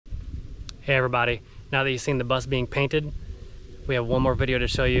Hey everybody, now that you've seen the bus being painted, we have one more video to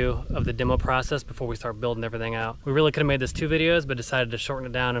show you of the demo process before we start building everything out. We really could have made this 2 videos, but decided to shorten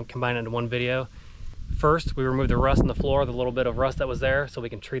it down and combine it into 1 video. First, we removed the rust on the floor, the little bit of rust that was there, so we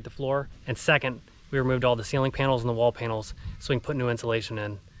can treat the floor. And second, we removed all the ceiling panels and the wall panels so we can put new insulation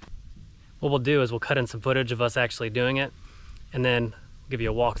in. What we'll do is we'll cut in some footage of us actually doing it, and then give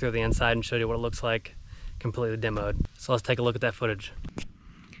you a walk through the inside and show you what it looks like completely demoed. So let's take a look at that footage.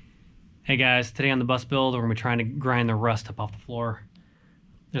 Hey guys, today on the bus build, we're gonna be trying to grind the rust up off the floor.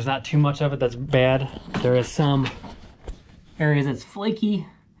 There's not too much of it that's bad. There is some areas that's flaky.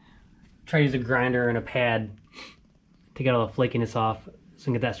 Try to use a grinder and a pad to get all the flakiness off so we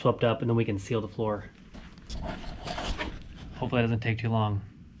can get that swept up and then we can seal the floor. Hopefully that doesn't take too long.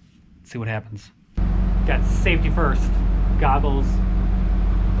 Let's see what happens. Got safety first. Goggles,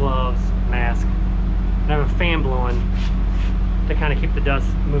 gloves, mask. And I have a fan blowing to kind of keep the dust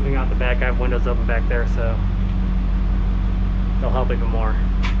moving out the back. I have windows open back there, so they'll help even more.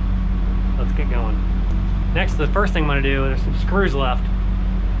 Let's get going. Next, the first thing I'm going to do, there's some screws left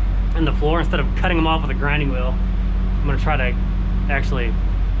in the floor. Instead of cutting them off with a grinding wheel, I'm going to try to actually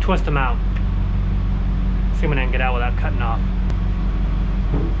twist them out. See when I can get out without cutting off.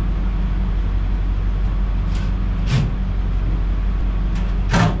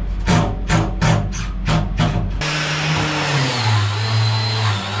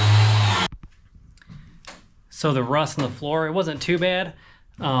 So the rust on the floor, it wasn't too bad.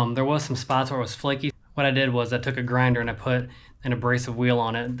 There was some spots where it was flaky. What I did was I took a grinder and I put an abrasive wheel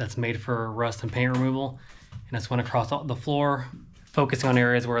on it that's made for rust and paint removal. And I just went across the floor, focusing on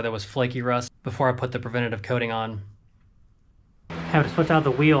areas where there was flaky rust before I put the preventative coating on. I have to switch out the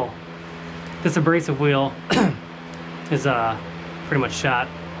wheel. This abrasive wheel is pretty much shot.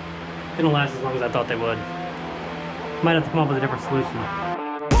 Didn't last as long as I thought they would. Might have to come up with a different solution.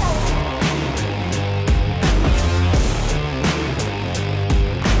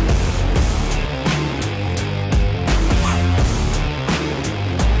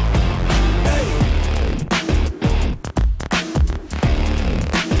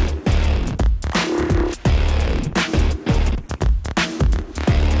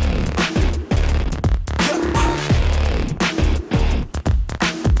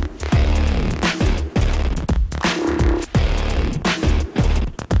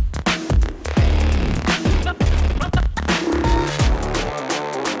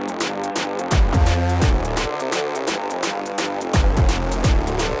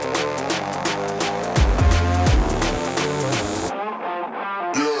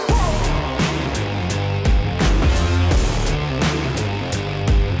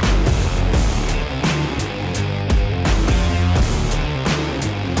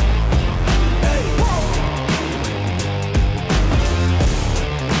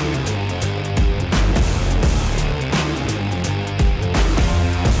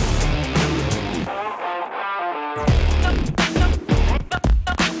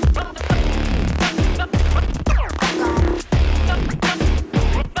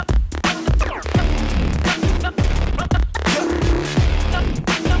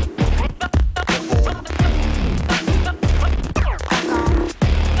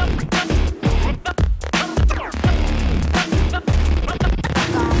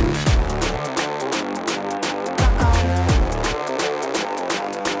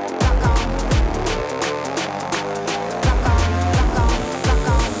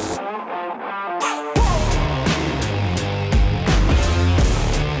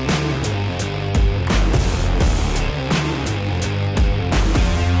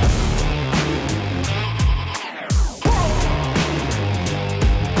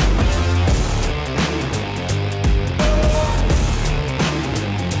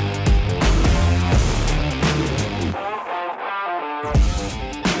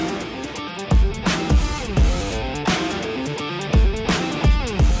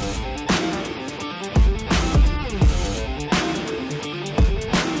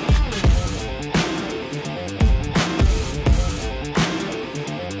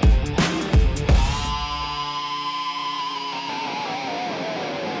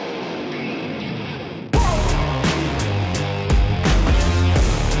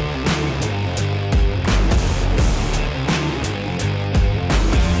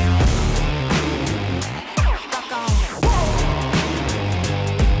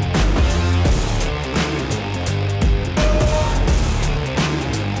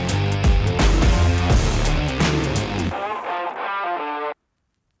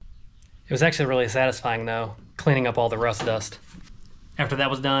 It was actually really satisfying though, cleaning up all the rust dust. After that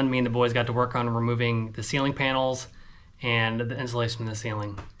was done, me and the boys got to work on removing the ceiling panels and the insulation in the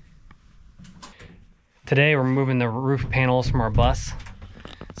ceiling. Today we're removing the roof panels from our bus.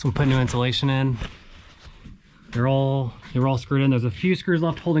 So I'm putting new insulation in. They were all screwed in. There's a few screws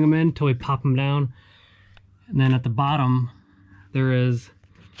left holding them in until we pop them down. And then at the bottom, there is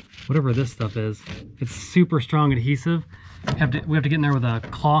whatever this stuff is. It's super strong adhesive. We have to get in there with a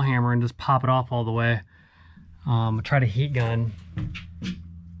claw hammer and just pop it off all the way. I tried a heat gun,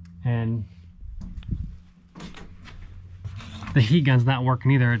 and the heat gun's not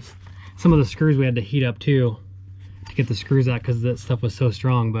working either. It's some of the screws we had to heat up too to get the screws out because that stuff was so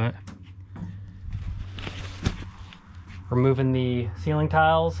strong. But removing the ceiling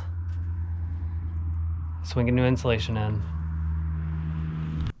tiles so we can get new insulation in.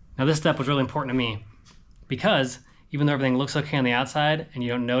 Now this step was really important to me because even though everything looks okay on the outside and you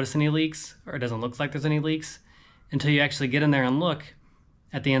don't notice any leaks, or it doesn't look like there's any leaks, until you actually get in there and look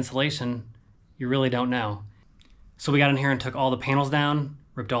at the insulation, you really don't know. So we got in here and took all the panels down,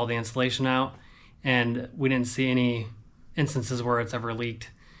 ripped all the insulation out, and we didn't see any instances where it's ever leaked.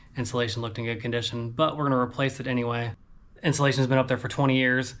 Insulation looked in good condition, but we're gonna replace it anyway. Insulation's been up there for 20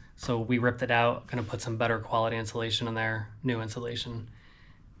 years, so we ripped it out, gonna put some better quality insulation in there, new insulation,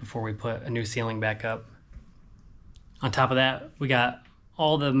 before we put a new ceiling back up. On top of that, we got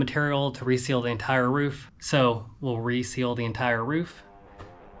all the material to reseal the entire roof. So we'll reseal the entire roof,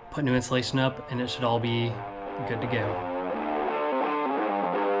 put new insulation up, and it should all be good to go.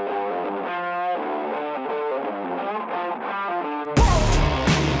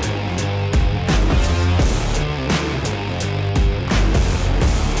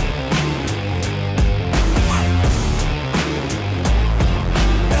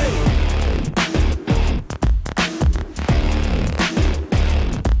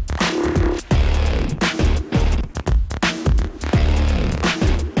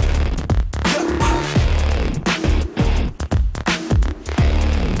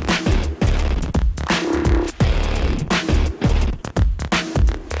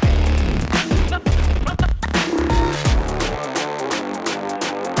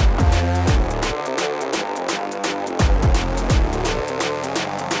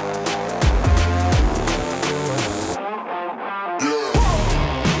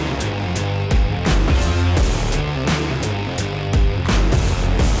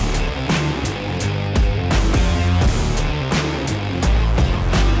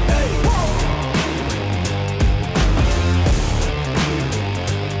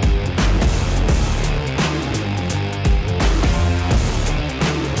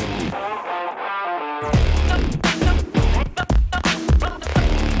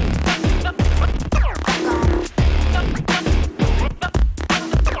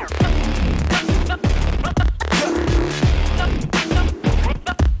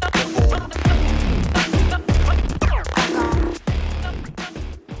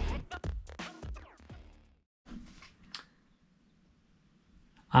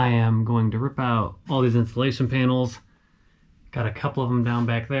 I am going to rip out all these insulation panels. Got a couple of them down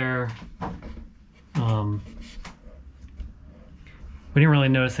back there. We didn't really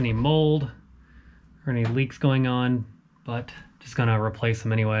notice any mold or any leaks going on, but just gonna replace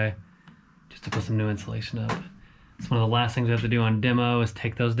them anyway, just to put some new insulation up. It's one of the last things we have to do on demo is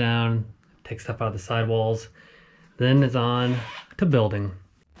take those down, take stuff out of the sidewalls. Then it's on to building.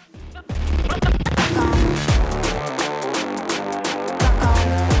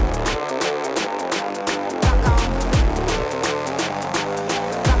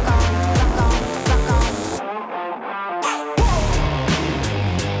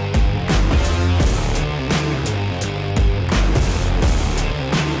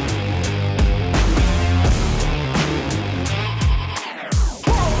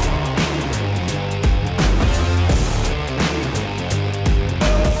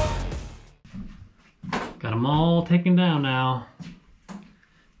 Got them all taken down now.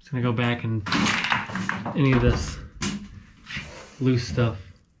 Just gonna go back and any of this loose stuff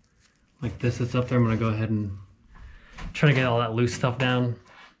like this that's up there, I'm gonna go ahead and try to get all that loose stuff down.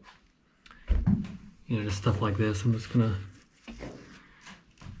 You know, just stuff like this. I'm just gonna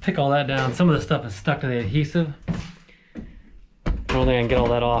pick all that down. Some of the stuff is stuck to the adhesive. I don't think I can get all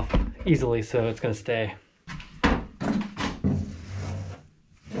that off easily, so it's gonna stay.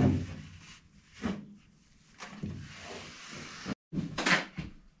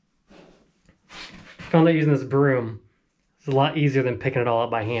 Found that using this broom is a lot easier than picking it all up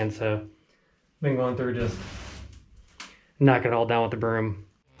by hand, so I've been going through just knocking it all down with the broom.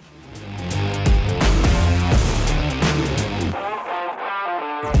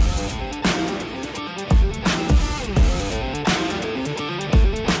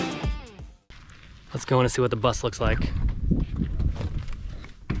 Let's go in and see what the bus looks like.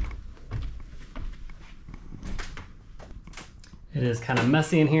 It is kind of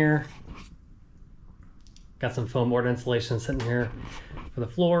messy in here. Got some foam board insulation sitting here for the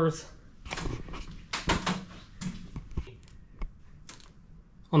floors.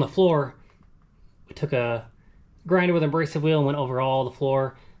 On the floor, we took a grinder with an abrasive wheel and went over all the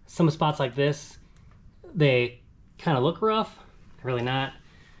floor. Some spots like this, they kind of look rough, really not.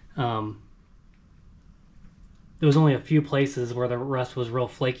 There was only a few places where the rust was real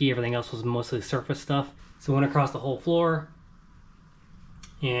flaky, everything else was mostly surface stuff. So we went across the whole floor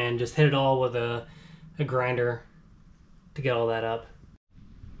and just hit it all with a grinder to get all that up.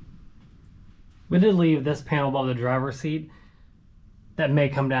 We did leave this panel above the driver's seat. That may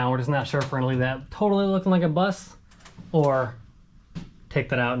come down. We're just not sure if we're gonna leave that totally looking like a bus or take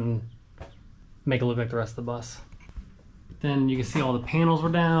that out and make it look like the rest of the bus. Then you can see all the panels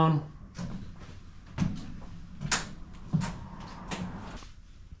were down.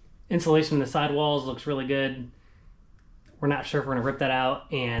 Insulation in the sidewalls looks really good. We're not sure if we're gonna rip that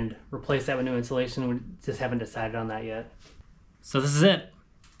out and replace that with new insulation. We just haven't decided on that yet. So this is it.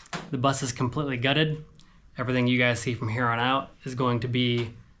 The bus is completely gutted. Everything you guys see from here on out is going to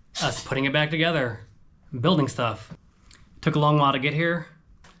be us putting it back together, building stuff. Took a long while to get here,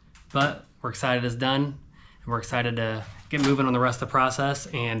 but we're excited it's done, and we're excited to get moving on the rest of the process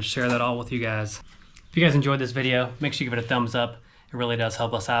and share that all with you guys. If you guys enjoyed this video, make sure you give it a thumbs up. It really does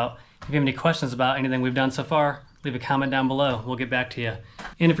help us out. If you have any questions about anything we've done so far, leave a comment down below. We'll get back to you.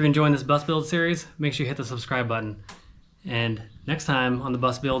 And if you're enjoying this bus build series, make sure you hit the subscribe button. And next time on the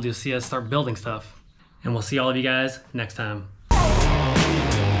bus build, you'll see us start building stuff. And we'll see all of you guys next time.